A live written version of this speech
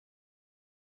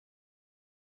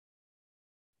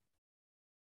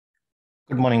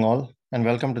Good morning, all, and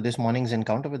welcome to this morning's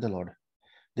encounter with the Lord.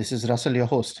 This is Russell, your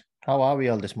host. How are we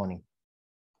all this morning?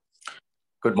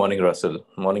 Good morning, Russell.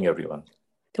 Morning, everyone.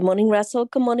 Good morning, Russell.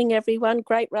 Good morning, everyone.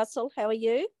 Great, Russell. How are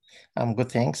you? I'm good,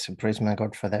 thanks. Praise my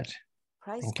God for that.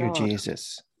 Praise Thank God. you,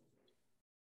 Jesus.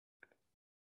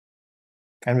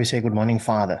 And we say, Good morning,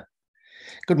 Father.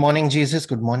 Good morning, Jesus.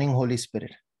 Good morning, Holy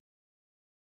Spirit.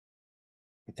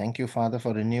 We thank you, Father,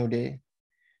 for a new day.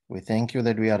 We thank you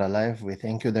that we are alive. We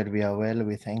thank you that we are well.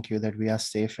 We thank you that we are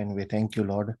safe. And we thank you,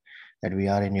 Lord, that we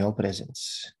are in your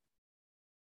presence.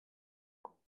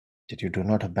 That you do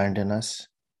not abandon us,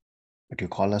 but you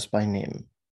call us by name.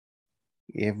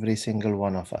 Every single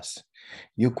one of us.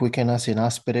 You quicken us in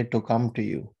our spirit to come to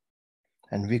you.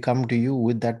 And we come to you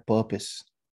with that purpose,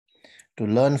 to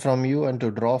learn from you and to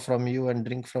draw from you and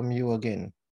drink from you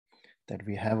again, that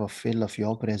we have a fill of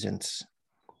your presence,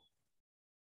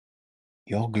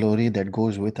 your glory that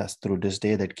goes with us through this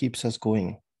day, that keeps us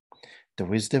going, the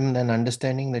wisdom and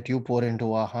understanding that you pour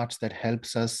into our hearts that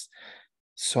helps us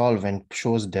solve and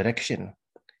shows direction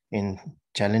in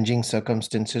challenging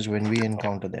circumstances when we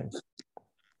encounter them.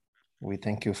 We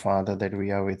thank you, Father, that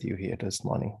we are with you here this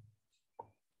morning.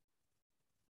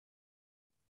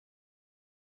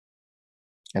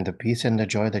 And the peace and the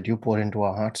joy that you pour into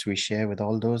our hearts, we share with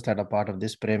all those that are part of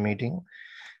this prayer meeting,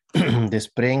 this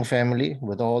praying family,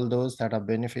 with all those that are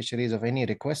beneficiaries of any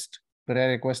prayer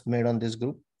request made on this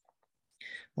group,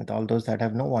 with all those that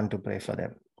have no one to pray for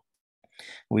them.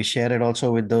 We share it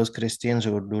also with those Christians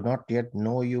who do not yet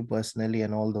know you personally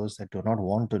and all those that do not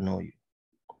want to know you.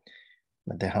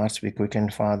 Let their hearts be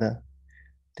quickened, Father,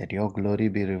 that your glory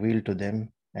be revealed to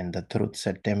them and the truth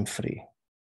set them free.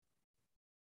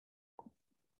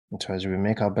 And so as we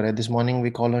make our prayer this morning, we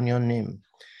call on your name,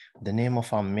 the name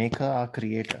of our Maker, our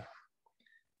Creator,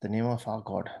 the name of our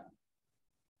God,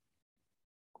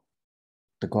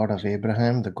 the God of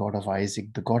Abraham, the God of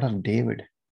Isaac, the God of David,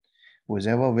 who is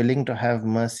ever willing to have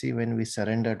mercy when we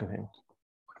surrender to him.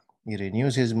 He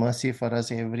renews his mercy for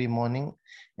us every morning,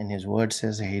 and his word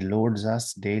says he loads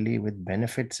us daily with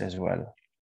benefits as well.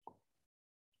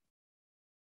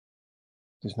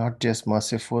 He's not just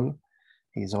merciful,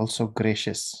 he's also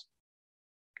gracious.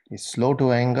 He's slow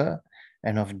to anger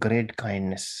and of great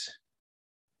kindness.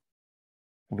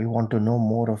 We want to know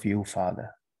more of you,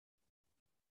 Father,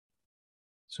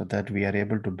 so that we are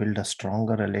able to build a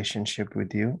stronger relationship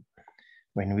with you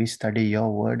when we study your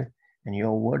word, and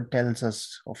your word tells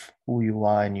us of who you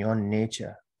are and your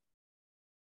nature.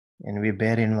 And we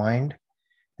bear in mind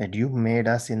that you made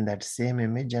us in that same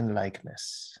image and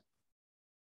likeness.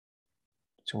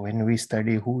 So when we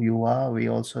study who you are, we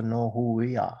also know who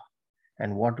we are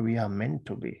and what we are meant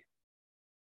to be.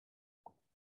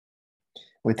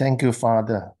 We thank you,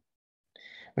 Father.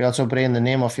 We also pray in the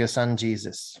name of your Son,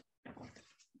 Jesus,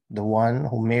 the one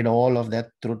who made all of that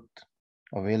truth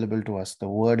available to us, the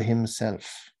Word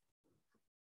himself,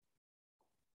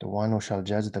 the one who shall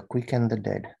judge the quick and the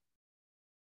dead.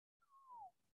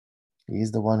 He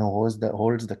is the one who holds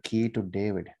the key to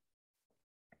David,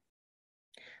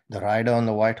 the rider on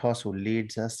the white horse who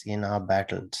leads us in our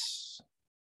battles,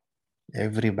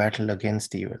 every battle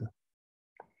against evil.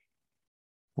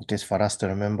 It is for us to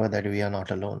remember that we are not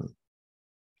alone.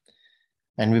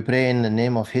 And we pray in the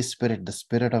name of his Spirit, the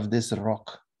Spirit of this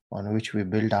rock on which we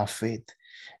build our faith.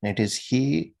 And it is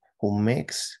he who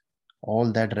makes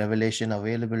all that revelation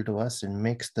available to us and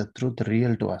makes the truth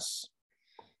real to us.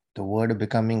 The word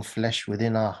becoming flesh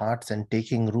within our hearts and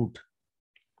taking root.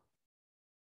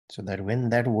 So that when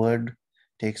that word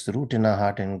takes root in our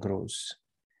heart and grows,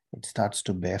 it starts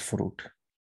to bear fruit.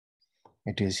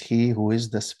 It is he who is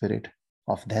the Spirit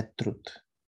of that truth,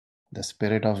 the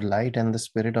Spirit of light and the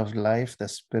Spirit of life, the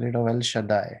Spirit of El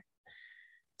Shaddai,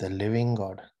 the living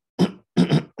God.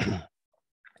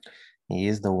 He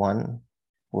is the one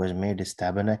who has made his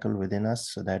tabernacle within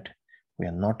us so that we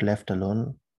are not left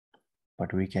alone,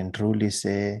 but we can truly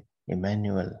say,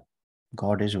 Emmanuel,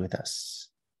 God is with us.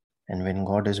 And when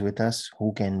God is with us,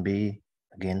 who can be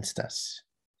against us?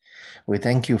 We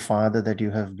thank you, Father, that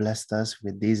you have blessed us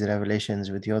with these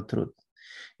revelations, with your truth.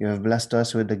 You have blessed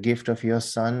us with the gift of your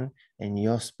Son and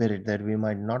your Spirit, that we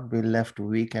might not be left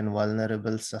weak and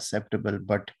vulnerable, susceptible,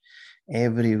 but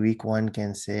every weak one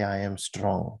can say, I am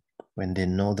strong, when they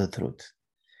know the truth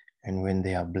and when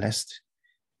they are blessed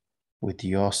with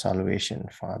your salvation,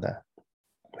 Father,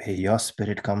 where your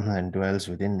Spirit comes and dwells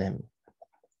within them.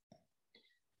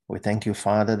 We thank you,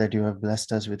 Father, that you have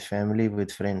blessed us with family,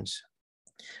 with friends.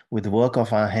 With work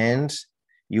of our hands,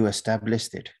 you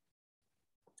established it.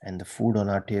 And the food on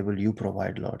our table, you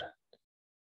provide, Lord.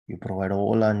 You provide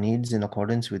all our needs in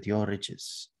accordance with your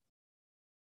riches.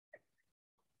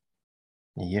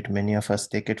 Yet many of us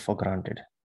take it for granted.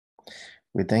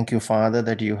 We thank you, Father,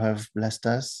 that you have blessed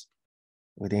us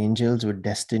with angels, with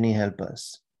destiny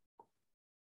helpers.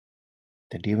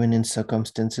 That even in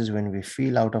circumstances when we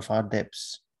feel out of our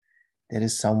depths, there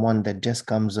is someone that just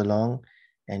comes along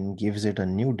and gives it a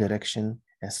new direction,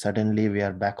 and suddenly we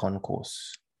are back on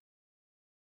course.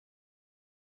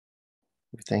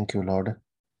 We thank you, Lord,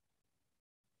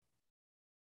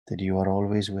 that you are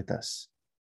always with us.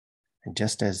 And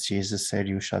just as Jesus said,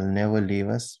 you shall never leave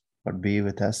us, but be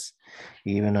with us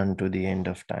even unto the end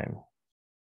of time.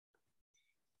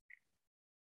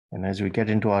 And as we get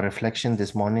into our reflection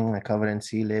this morning, I cover and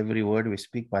seal every word we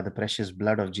speak by the precious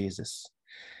blood of Jesus.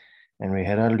 And we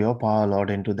herald your power, Lord,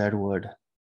 into that word.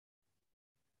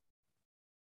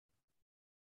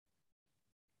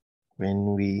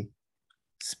 When we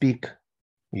speak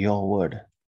your word,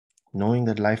 knowing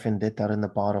that life and death are in the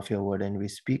power of your word, and we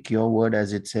speak your word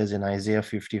as it says in Isaiah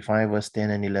 55, verse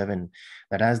 10 and 11,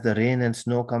 that as the rain and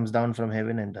snow comes down from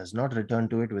heaven and does not return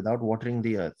to it without watering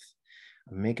the earth,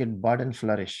 make it bud and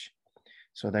flourish,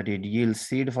 so that it yields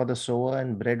seed for the sower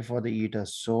and bread for the eater,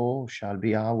 so shall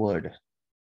be our word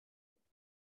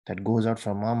that goes out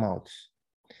from our mouths.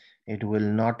 It will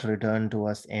not return to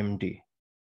us empty,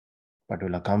 but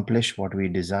will accomplish what we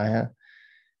desire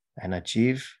and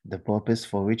achieve the purpose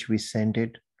for which we sent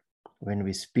it when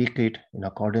we speak it in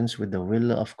accordance with the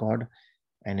will of God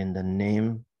and in the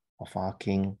name of our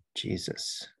King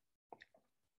Jesus.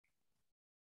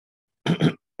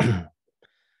 In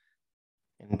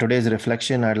today's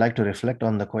reflection, I'd like to reflect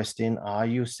on the question, are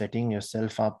you setting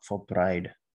yourself up for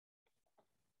pride?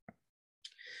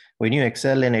 When you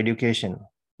excel in education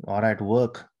or at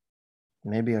work,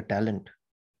 maybe a talent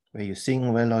where you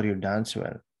sing well or you dance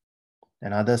well,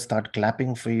 and others start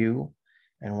clapping for you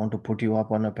and want to put you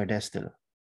up on a pedestal,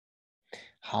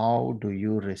 how do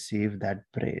you receive that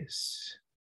praise?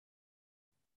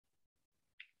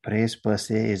 Praise per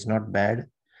se is not bad,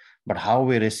 but how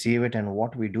we receive it and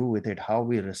what we do with it, how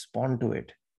we respond to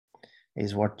it,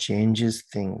 is what changes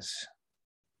things.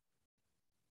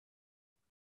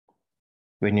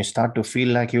 When you start to feel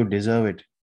like you deserve it,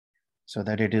 so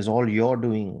that it is all your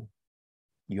doing,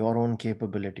 your own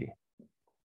capability,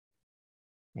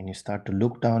 and you start to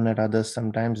look down at others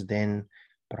sometimes, then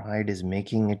pride is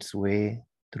making its way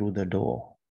through the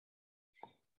door.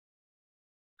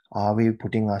 Are we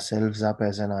putting ourselves up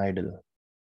as an idol?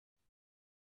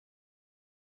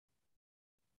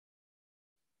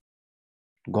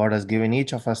 God has given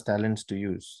each of us talents to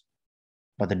use,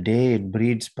 but the day it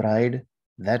breeds pride,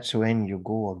 that's when you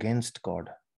go against God,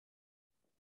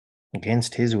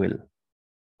 against His will.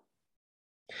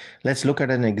 Let's look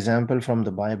at an example from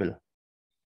the Bible.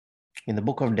 In the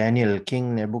book of Daniel,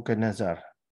 King Nebuchadnezzar,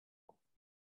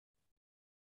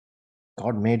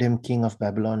 God made him king of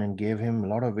Babylon and gave him a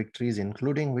lot of victories,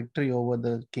 including victory over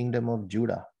the kingdom of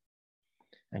Judah.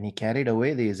 And he carried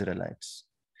away the Israelites.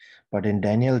 But in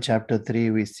Daniel chapter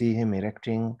 3, we see him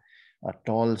erecting a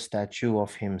tall statue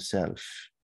of himself,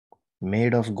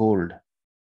 made of gold.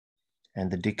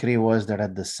 And the decree was that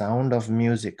at the sound of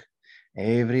music,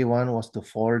 everyone was to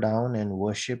fall down and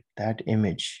worship that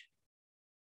image.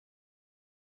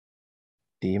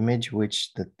 The image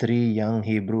which the 3 young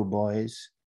Hebrew boys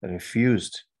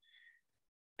refused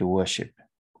to worship,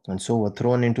 and so were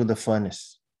thrown into the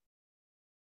furnace.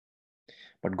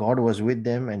 But God was with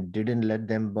them and didn't let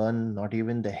them burn, not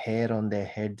even the hair on their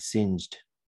head singed.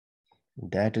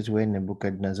 That is where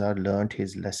Nebuchadnezzar learned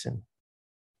his lesson.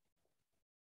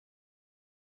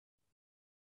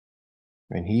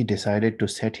 When he decided to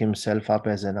set himself up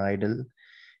as an idol,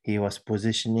 he was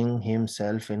positioning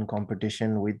himself in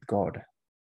competition with God,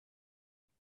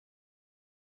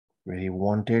 where he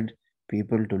wanted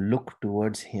people to look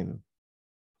towards him.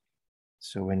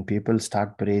 So when people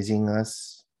start praising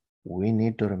us, we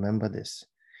need to remember this.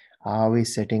 Are we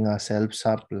setting ourselves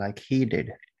up like he did,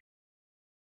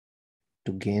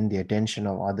 to gain the attention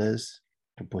of others,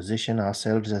 to position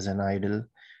ourselves as an idol,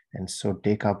 and so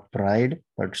take up pride,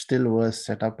 but still worse,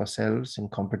 set up ourselves in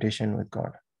competition with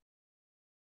God?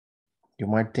 You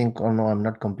might think, oh no, I'm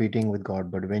not competing with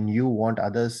God, but when you want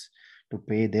others to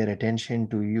pay their attention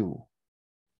to you,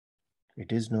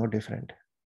 it is no different.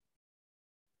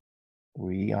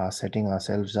 We are setting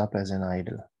ourselves up as an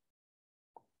idol.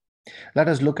 Let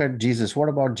us look at Jesus. What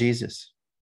about Jesus?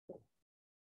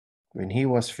 When he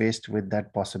was faced with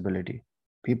that possibility,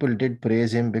 people did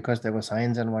praise him because there were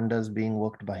signs and wonders being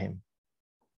worked by him.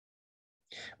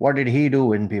 What did he do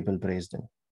when people praised him?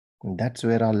 And that's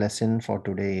where our lesson for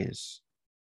today is.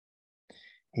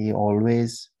 He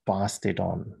always passed it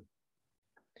on.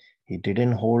 He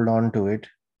didn't hold on to it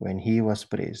when he was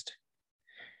praised.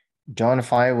 John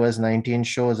 5 verse 19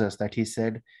 shows us that he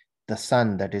said, the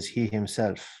Son, that is he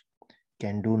himself,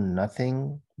 can do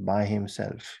nothing by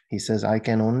himself. He says, I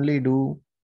can only do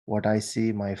what I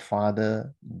see my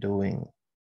Father doing.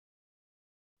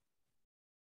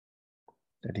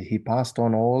 That he passed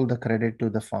on all the credit to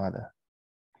the Father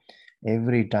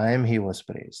every time he was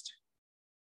praised.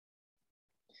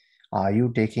 Are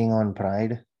you taking on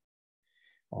pride,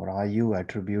 or are you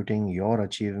attributing your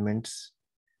achievements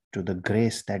to the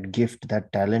grace, that gift,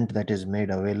 that talent that is made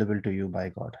available to you by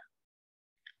God?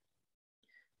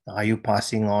 Are you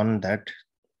passing on that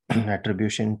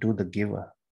attribution to the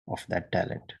giver of that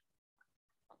talent?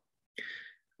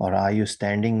 Or are you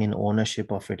standing in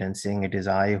ownership of it and saying, it is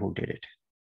I who did it?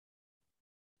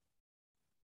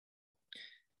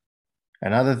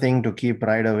 Another thing to keep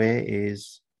pride away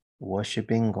is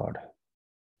worshiping God.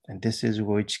 And this is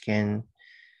which can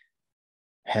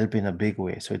help in a big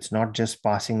way. So it's not just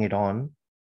passing it on,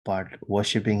 but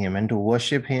worshiping him. And to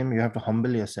worship him, you have to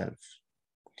humble yourself.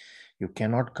 You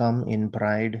cannot come in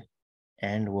pride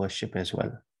and worship as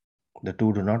well. The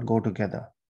two do not go together.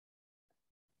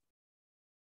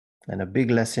 And a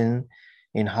big lesson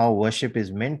in how worship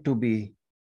is meant to be,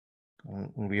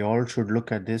 we all should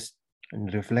look at this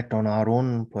and reflect on our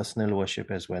own personal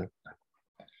worship as well.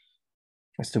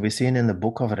 It's to be seen in the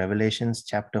book of Revelations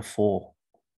chapter 4.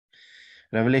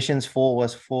 Revelations 4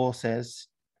 verse 4 says,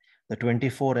 the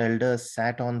 24 elders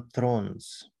sat on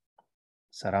thrones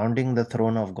surrounding the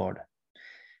throne of God,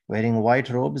 wearing white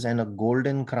robes and a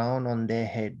golden crown on their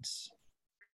heads.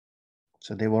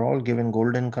 So they were all given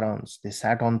golden crowns. They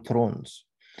sat on thrones.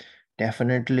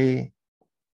 Definitely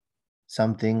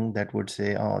something that would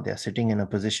say, oh, they're sitting in a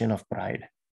position of pride.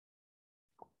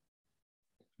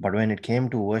 But when it came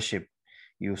to worship,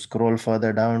 you scroll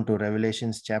further down to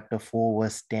Revelations chapter 4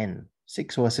 verse 10.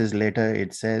 6 verses later,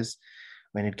 it says,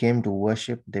 when it came to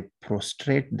worship, they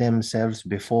prostrate themselves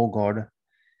before God.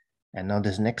 And now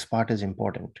this next part is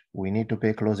important. We need to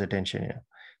pay close attention here.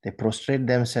 They prostrate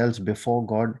themselves before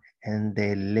God and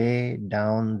they lay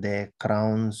down their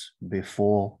crowns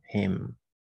before him.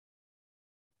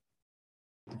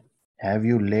 Have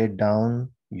you laid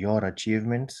down your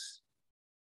achievements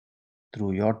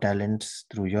through your talents,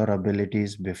 through your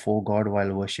abilities before God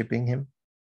while worshiping him?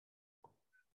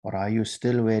 Or are you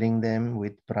still wearing them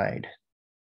with pride?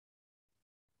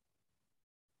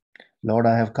 Lord,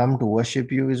 I have come to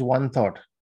worship you is one thought.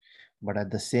 But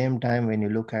at the same time, when you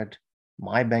look at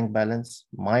my bank balance,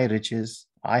 my riches,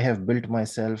 I have built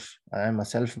myself, I am a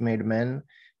self-made man.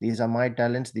 These are my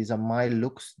talents, these are my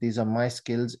looks, these are my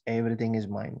skills, everything is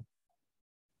mine.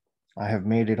 I have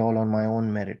made it all on my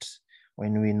own merits.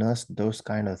 When we nurse those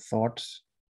kind of thoughts,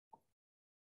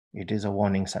 it is a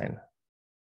warning sign.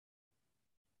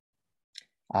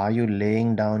 Are you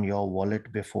laying down your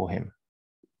wallet before him?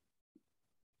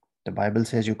 The Bible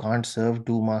says you can't serve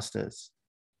two masters.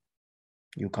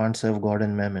 You can't serve God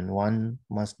and mammon. One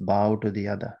must bow to the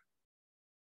other.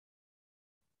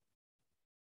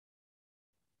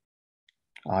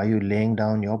 Are you laying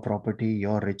down your property,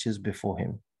 your riches before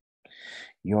him?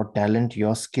 Your talent,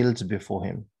 your skills before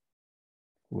him?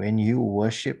 When you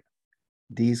worship,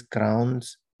 these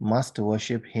crowns must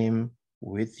worship him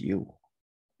with you.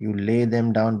 You lay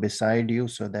them down beside you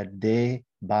so that they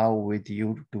bow with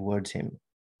you towards him.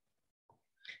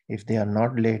 If they are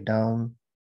not laid down,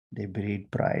 they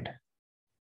breed pride.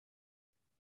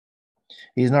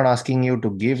 He's not asking you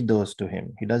to give those to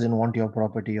him. He doesn't want your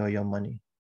property or your money.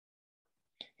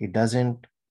 He doesn't,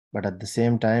 but at the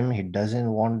same time, he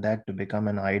doesn't want that to become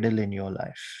an idol in your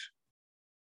life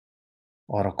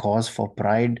or a cause for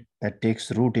pride that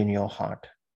takes root in your heart.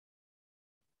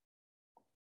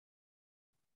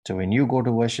 So when you go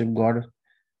to worship God,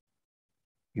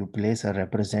 you place a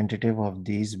representative of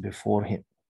these before him.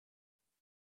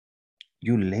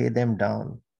 You lay them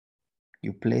down.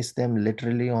 You place them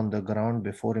literally on the ground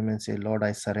before him and say, Lord,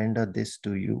 I surrender this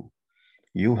to you.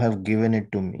 You have given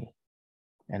it to me.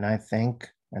 And I thank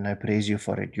and I praise you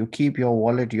for it. You keep your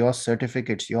wallet, your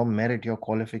certificates, your merit, your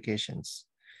qualifications.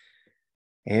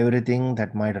 Everything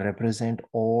that might represent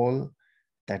all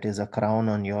that is a crown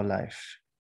on your life.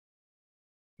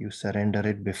 You surrender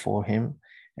it before him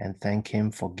and thank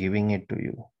him for giving it to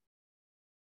you.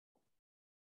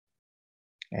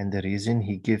 And the reason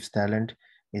he gives talent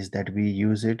is that we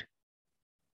use it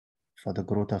for the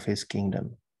growth of his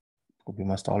kingdom. We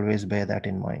must always bear that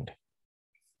in mind.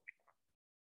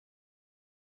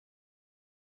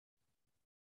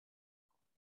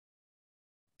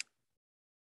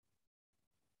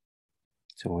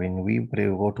 So when we pray,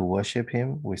 go to worship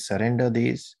him, we surrender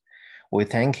these, we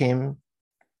thank him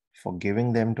for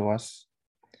giving them to us,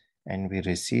 and we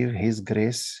receive his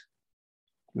grace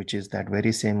which is that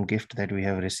very same gift that we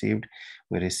have received.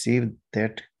 We receive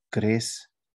that grace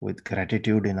with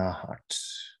gratitude in our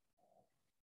hearts.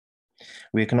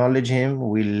 We acknowledge him,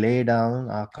 we lay down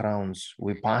our crowns,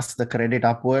 we pass the credit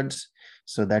upwards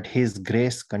so that his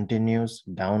grace continues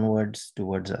downwards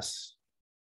towards us.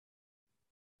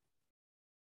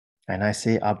 And I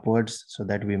say upwards so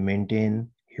that we maintain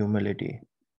humility.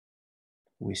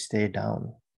 We stay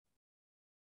down.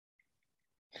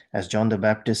 As John the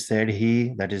Baptist said,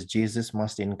 he, that is Jesus,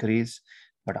 must increase,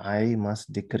 but I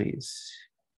must decrease.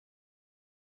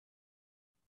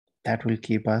 That will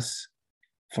keep us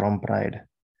from pride.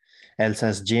 Else,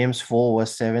 as James 4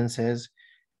 verse 7 says,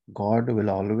 God will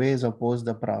always oppose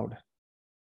the proud,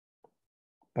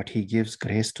 but he gives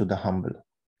grace to the humble.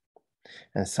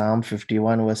 And Psalm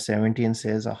 51 verse 17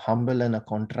 says, a humble and a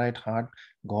contrite heart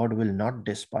God will not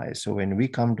despise. So when we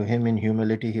come to him in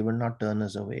humility, he will not turn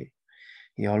us away.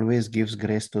 He always gives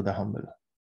grace to the humble.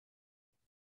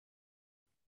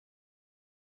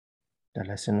 The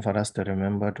lesson for us to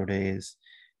remember today is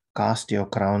cast your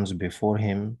crowns before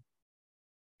him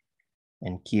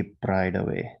and keep pride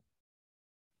away.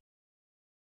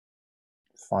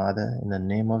 Father, in the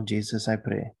name of Jesus, I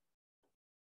pray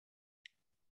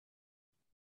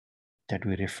that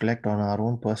we reflect on our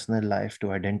own personal life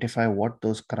to identify what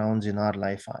those crowns in our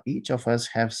life are. Each of us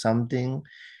have something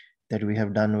that we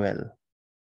have done well.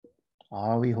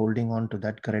 Are we holding on to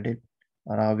that credit,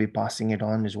 or are we passing it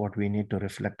on is what we need to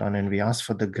reflect on. And we ask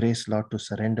for the grace, Lord, to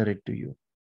surrender it to you.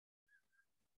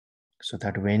 So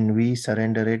that when we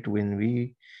surrender it, when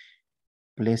we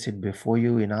place it before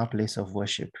you in our place of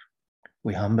worship,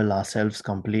 we humble ourselves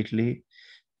completely.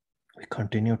 We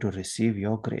continue to receive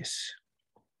your grace.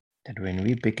 That when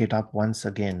we pick it up once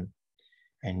again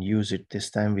and use it, this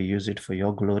time we use it for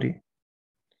your glory.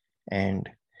 And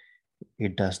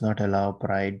it does not allow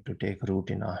pride to take root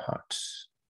in our hearts.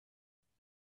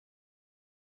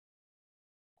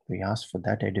 We ask for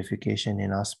that edification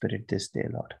in our spirit this day,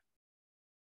 Lord.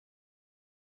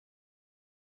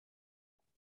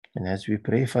 And as we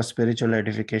pray for spiritual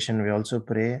edification, we also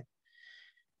pray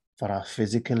for our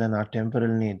physical and our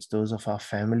temporal needs, those of our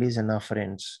families and our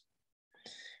friends.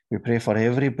 We pray for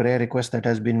every prayer request that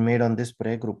has been made on this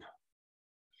prayer group.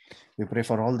 We pray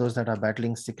for all those that are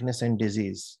battling sickness and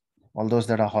disease, all those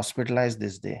that are hospitalized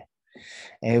this day,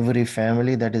 every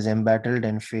family that is embattled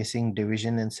and facing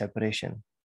division and separation,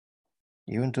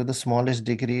 even to the smallest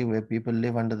degree where people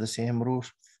live under the same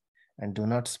roof and do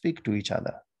not speak to each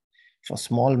other for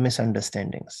small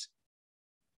misunderstandings.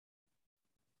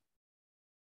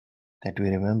 That we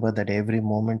remember that every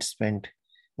moment spent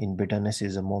in bitterness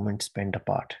is a moment spent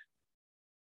apart.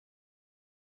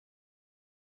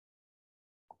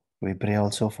 We pray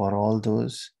also for all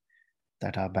those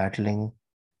that are battling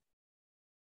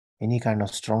any kind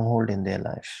of stronghold in their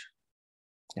life,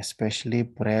 especially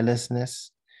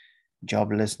prayerlessness,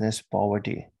 joblessness,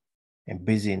 poverty, and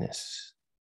busyness.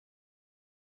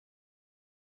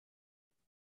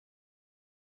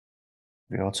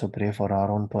 We also pray for our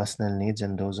own personal needs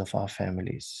and those of our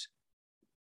families.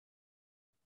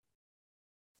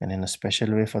 And in a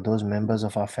special way for those members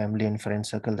of our family and friend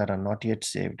circle that are not yet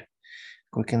saved,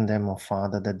 quicken them, O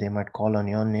Father, that they might call on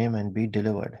your name and be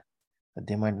delivered, that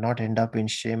they might not end up in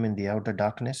shame in the outer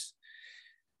darkness,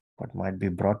 but might be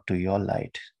brought to your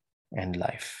light and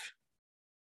life.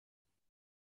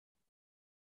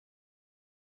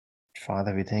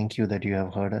 Father, we thank you that you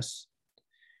have heard us,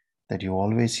 that you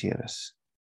always hear us.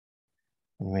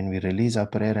 And when we release our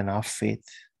prayer and our faith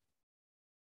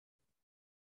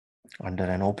under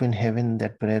an open heaven,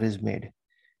 that prayer is made.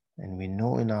 And we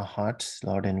know in our hearts,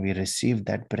 Lord, and we receive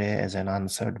that prayer as an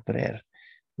answered prayer,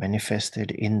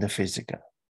 manifested in the physical.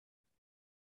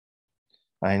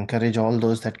 I encourage all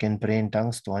those that can pray in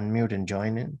tongues to unmute and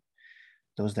join in.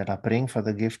 Those that are praying for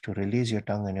the gift to release your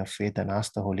tongue and your faith and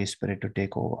ask the Holy Spirit to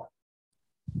take over.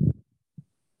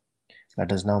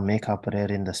 Let us now make our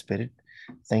prayer in the Spirit.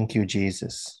 Thank you,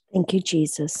 Jesus. Thank you,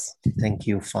 Jesus. Thank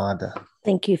you, Father.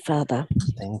 Thank you, Father.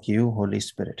 Thank you, Holy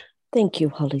Spirit. Thank you,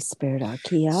 Holy Spirit.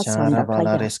 Akia Shara sanda kaya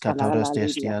balares katoros kalala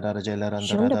testia lidia. rajela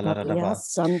Shanda randara patia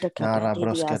sanda Nara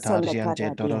katadia sanda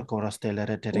brosketariante toro katadia. corostele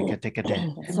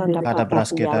tekete. Sanda Pada katadia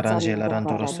brasketa sanda rangela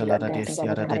randoro katadia salara sanda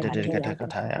destiara de katadia.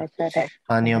 kataya.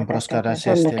 Aniam proskara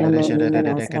Sanda sestele reshere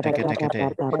kamadia de sanda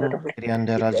kete. papa.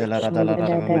 Riande rajela radala Shanda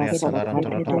radamaria katadia sanda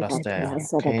salarantoro to katadia brastea.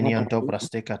 sanda Kenianto katadia.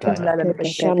 braste kataya.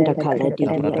 Shanda La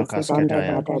katadia prato sanda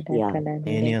kasketaya. katadia.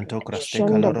 Enianto kraste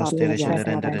Shanda calorostele patia shere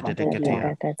sanda de katadia.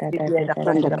 ketia.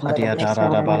 Adia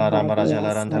Tarada Balarambara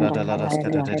Jalarantara de la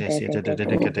Rascata de Sita de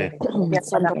Decade,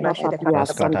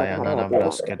 Rascata Yanana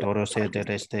Brascatoro Sete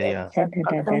de Steria,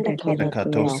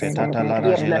 Recato Setata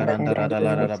Lara Gelarandara de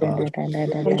la Raba,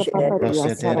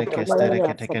 Rosetere Kestere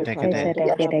Ketekete,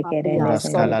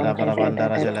 Brascala da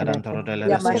Baravandara Gelarantoro de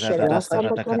la Sierra de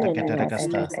Rastara de Catacete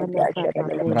Casta,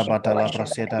 Brabata la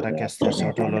Braseta Rekeste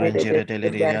Soto Lorengere de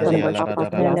Liria Lara da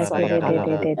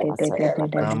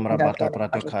Amra Bata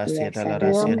Prato Casieta la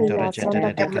Rasiento Regete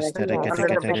de Castere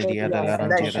Keteria de la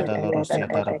Rangiera de la Rosia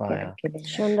Tarabaya,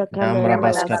 Namra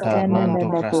Bascata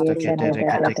Manto Crasta Ketere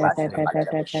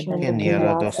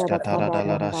Kendiera dos Catara de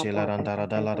la Rasila Randara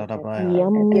de la Rabaya,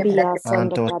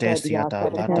 Anto Tesiata,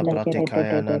 Lata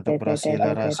Praticaya, Nanto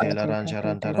Brasila Rasila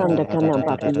Rangerantara de la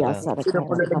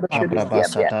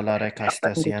Abrabasata la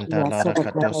Recastesianta la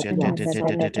Racatosia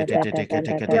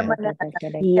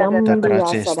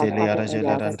Tacrace Stelia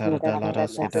Regelarantara de la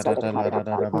Rasita de la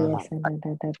Raba,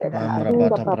 Amra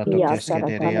Bata Prato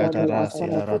Kesketeria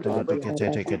Rasila Rato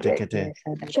Kete.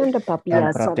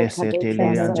 Ampratese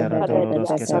Telian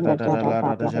Jaratolos Ketara de la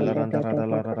Rajalarantara de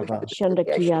la Raba.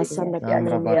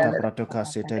 Amrabata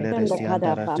Pratocasi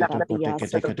Teleresiantara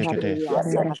Tetekete.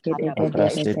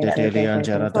 Apraste Telian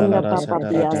Jaratala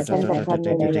Rasatara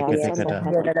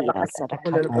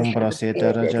Umbra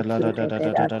Setara Jalara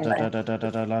Rajalarantara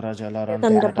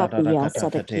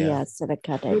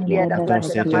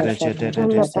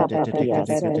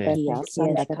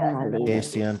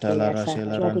Esianta la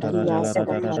Rajalarantara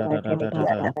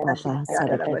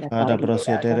Ada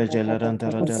Prosetere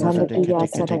Jalarantara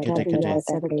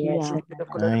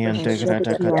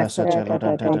Integrata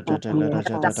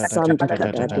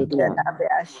Catasa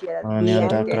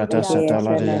Anianta Crata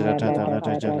Satala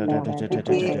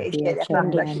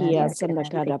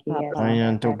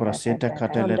Ayanto Brasita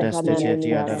Cataledes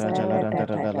Tetia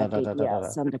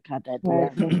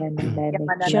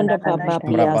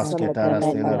Brabasketara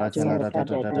Stella Rajala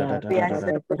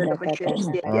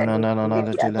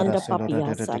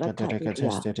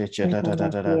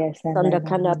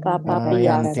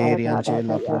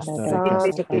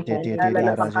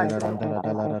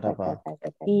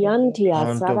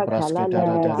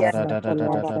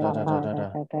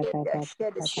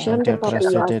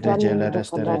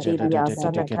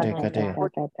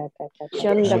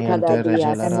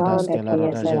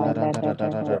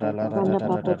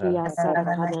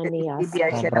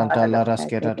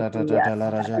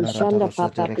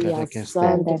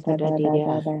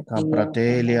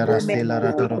Campratelia rastela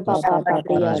ratorocus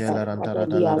rajela rantara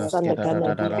dalla rasketa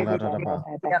raba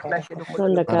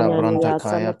Arabronta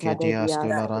kaya ketia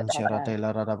skula ranchera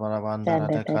tela rabarabanda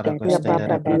rata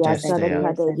caracostela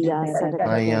protestea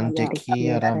Ayante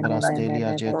kia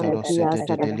rambrastelia jetorosete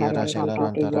telia rajela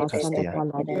rantara castia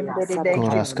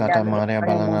Corascata Maria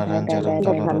balana rangeram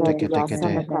dolorote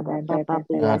kete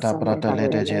Nata pratale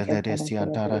de jele de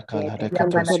siantara kala de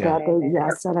catosia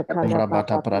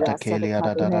Ambrabata prata kelia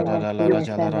da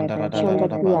rajala randara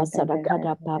raba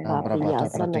Ambrabata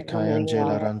pratikaya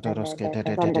angela rantoros kete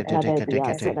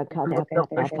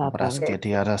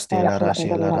Brasketia rastela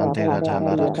rashela rantera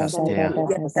jala rakastea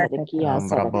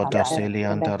Ambrabota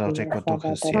selianta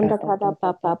rotekotokasia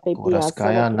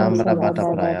Kuraskaya nambrabata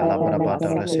praya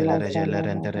lambrabata resele regele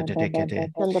rendere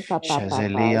dedicate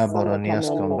Shazelia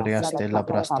boronias combrias stella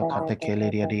prasto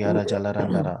catekeleria diara jala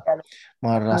randara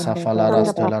Marasa falara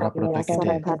stella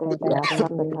raprotekete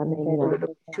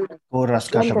Kuras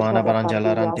katamana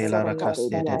baranjala rantela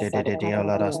rakaste de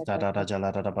la rasta da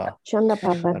jala raba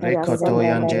Rekoto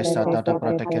yanje satata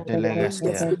protekete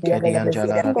legestia Kedian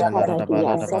jala ratala raba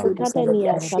raba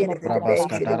Brabas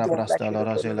katara brasta la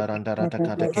razela randara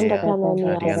takatekea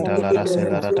Adianta la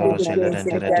rasela ratoro jele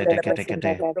rentere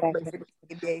dedicate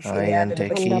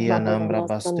Ayante kia nambra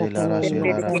baste la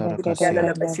rasela ratoro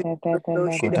kasia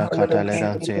Kuta katale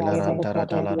rantela rantara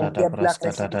dala da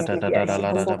braskata da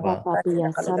la raba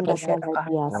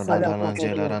Odala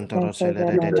Angela Rantoro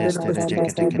Celere de Destere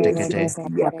Jekete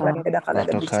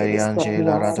Protocai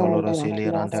Angela Radolo Rosili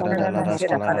Rantera della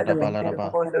Rascalara da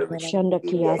Balaraba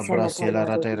Abrasila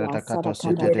Ratera da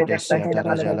Catosete de Desiata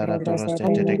Rajala Ratoro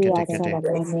Stete de Kete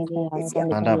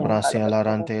Anda Brasila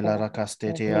Rantela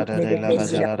Racasteti Ada de la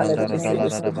Rajala Rantara dalla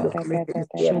Radaba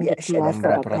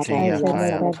Ambra Pratia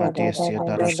Kaya Katia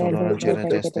Dara Solo Rangere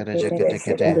Destere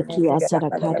Jekete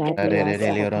Adele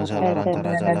Ranjala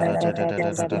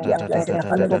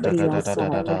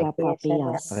Rantara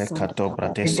Recato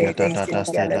Bratesia da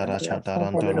Stella Rachata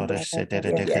Rantolores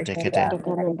Sedere de Kete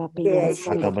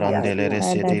Atabrandele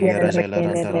Residia Rajela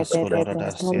Rantara Scolora da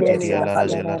Sedia La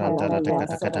Rajela Rantara de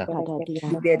Catacata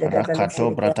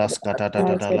Racato Bratas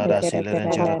Catata da Lara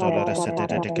Silerangerato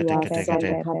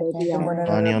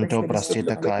Anionto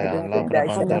prasita kaya la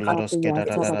brabanta loros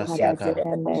kedararasiata.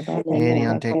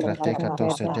 Eniante kratekato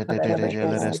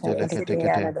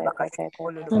setetetetetetetetetetete.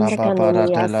 Baba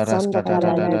parate la raskata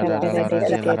da da da da da la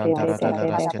razila rantara da la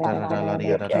rasketa da la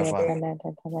ria da da ba.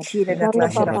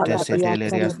 Baba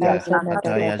seteleriasta.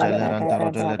 Ataya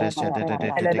jalerantaro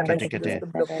deleresetetetetetetetete.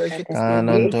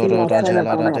 Kanantoro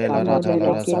rajala rajala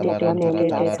rajala razala rantara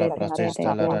talara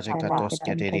prastesta la rajikatos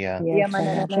keteria.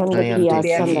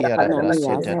 Ayante kiara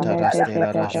praseta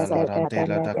tarastela rajala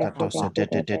rantela dakatos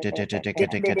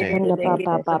setetetetetetetetete.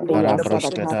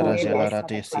 Parabrosketa rajala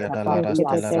ratesia da la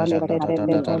rastela rajala da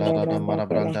da da da la da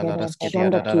marabranda la rasketia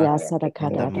da da da.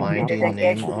 In the mighty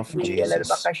name of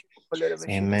Jesus.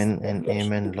 Amen and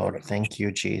amen, Lord. Thank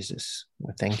you, Jesus.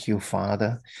 We thank you,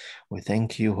 Father. We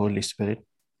thank you, Holy Spirit,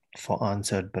 for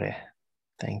answered prayer.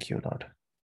 Thank you, Lord.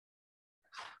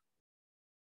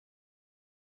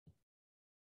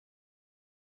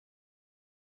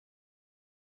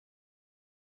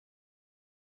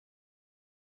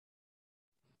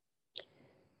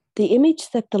 The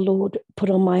image that the Lord put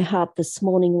on my heart this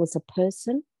morning was a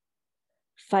person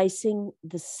facing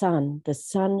the sun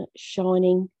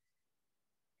shining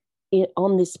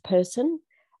on this person,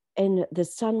 and the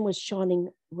sun was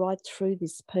shining right through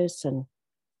this person.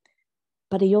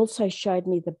 But he also showed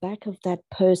me the back of that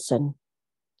person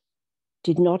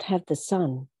did not have the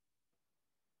sun.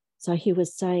 So he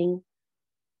was saying,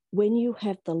 when you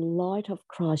have the light of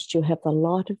Christ, you have the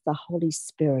light of the Holy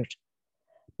Spirit.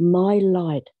 My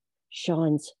light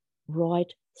shines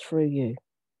right through you.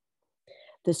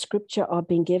 The scripture I've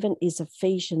been given is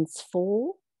Ephesians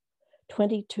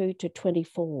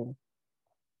 4:22-24.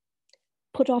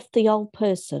 Put off the old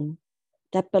person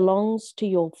that belongs to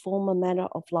your former manner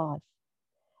of life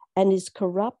and is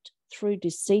corrupt through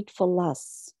deceitful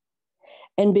lusts,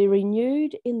 and be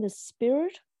renewed in the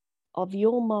spirit of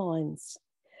your minds,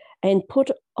 and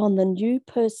put on the new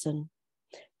person,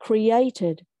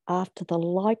 created after the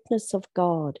likeness of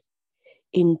God,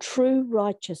 in true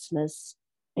righteousness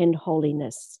and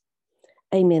holiness.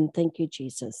 Amen. Thank you,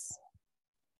 Jesus.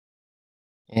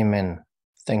 Amen.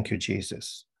 Thank you,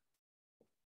 Jesus.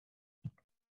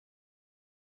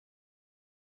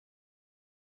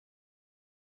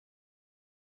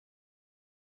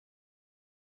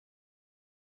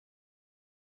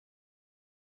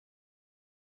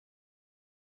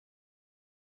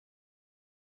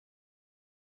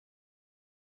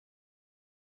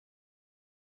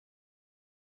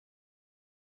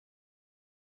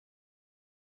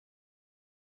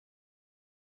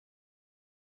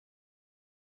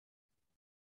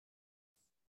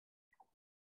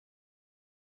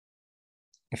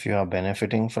 If you are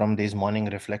benefiting from these morning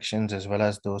reflections, as well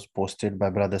as those posted by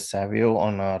Brother Savio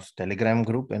on our Telegram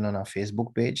group and on our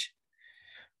Facebook page,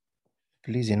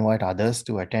 please invite others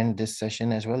to attend this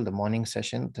session as well, the morning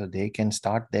session, so they can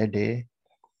start their day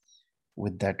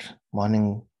with that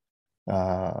morning,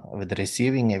 with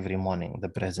receiving every morning the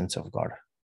presence of God.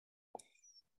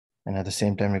 And at the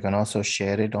same time, you can also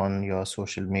share it on your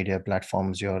social media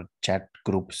platforms, your chat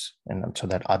groups, and so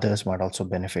that others might also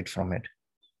benefit from it.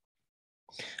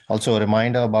 Also, a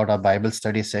reminder about our Bible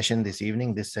study session this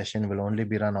evening. This session will only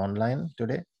be run online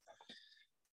today,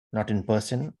 not in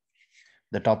person.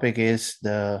 The topic is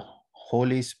the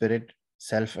Holy Spirit,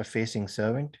 self-effacing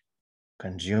servant,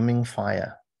 consuming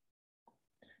fire.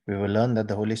 We will learn that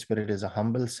the Holy Spirit is a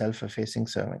humble, self-effacing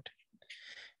servant,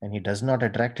 and he does not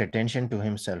attract attention to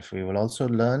himself. We will also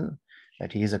learn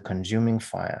that he is a consuming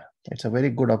fire. It's a very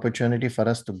good opportunity for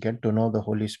us to get to know the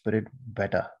Holy Spirit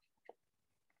better.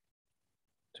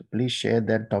 So please share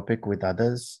that topic with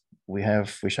others. We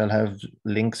shall have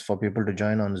links for people to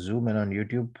join on Zoom and on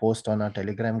YouTube, post on our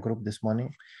Telegram group this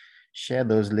morning. Share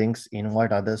those links,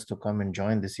 invite others to come and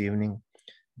join this evening,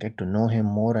 get to know him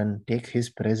more and take his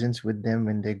presence with them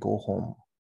when they go home.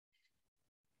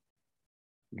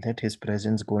 Let his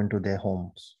presence go into their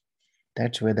homes.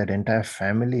 That's where that entire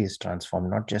family is transformed,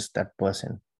 not just that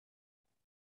person.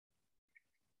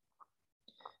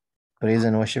 Praise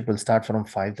and worship will start from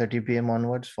 5:30 p.m.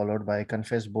 onwards, followed by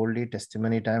Confess Boldly,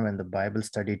 testimony time, and the Bible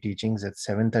study teachings at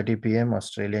 7:30 p.m.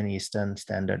 Australian Eastern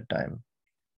Standard Time.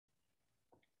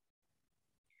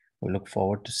 We look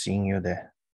forward to seeing you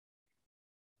there.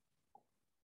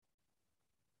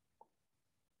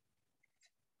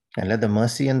 And let the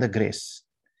mercy and the grace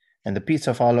and the peace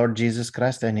of our Lord Jesus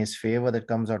Christ and his favor that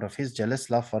comes out of his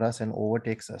jealous love for us and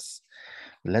overtakes us,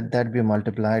 let that be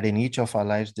multiplied in each of our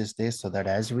lives this day, so that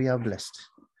as we are blessed,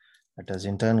 let us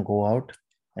in turn go out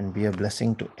and be a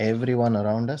blessing to everyone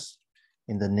around us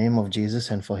in the name of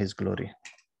Jesus and for his glory.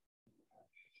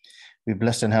 Be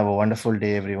blessed and have a wonderful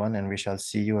day, everyone, and we shall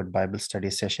see you at Bible study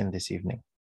session this evening.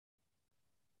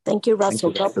 Thank you,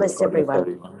 Russell. God bless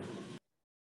everyone.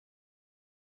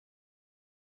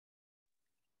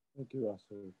 Thank you,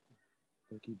 Russell.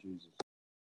 Thank you, Jesus.